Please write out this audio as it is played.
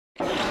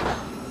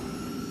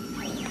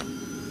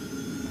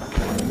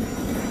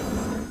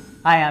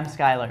Hi, I'm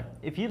Skylar.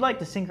 If you'd like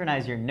to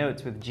synchronize your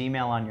notes with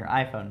Gmail on your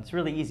iPhone, it's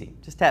really easy.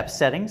 Just tap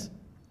Settings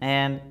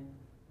and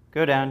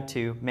go down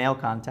to Mail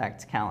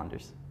Contacts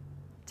Calendars.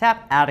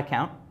 Tap Add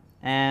Account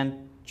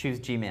and choose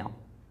Gmail.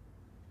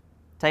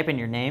 Type in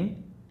your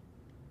name,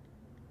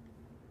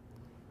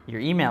 your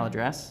email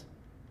address,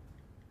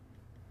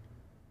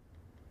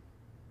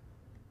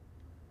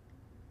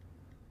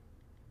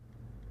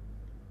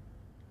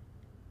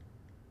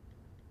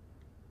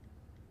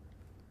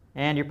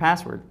 and your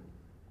password.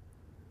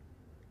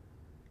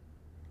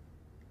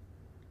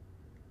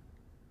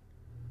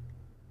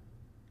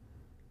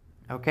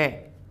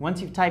 Okay,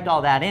 once you've typed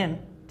all that in,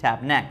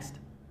 tap Next.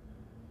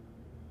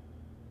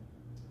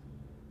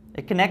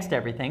 It connects to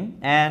everything,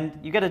 and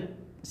you get a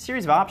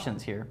series of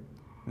options here.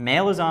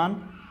 Mail is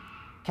on,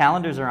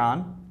 calendars are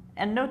on,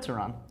 and notes are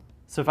on.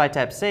 So if I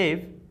tap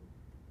Save,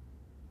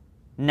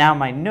 now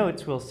my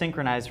notes will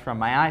synchronize from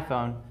my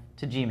iPhone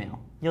to Gmail.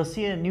 You'll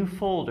see a new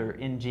folder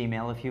in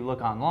Gmail if you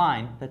look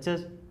online that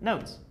says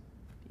Notes.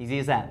 Easy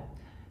as that.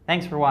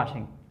 Thanks for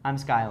watching. I'm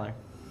Skylar.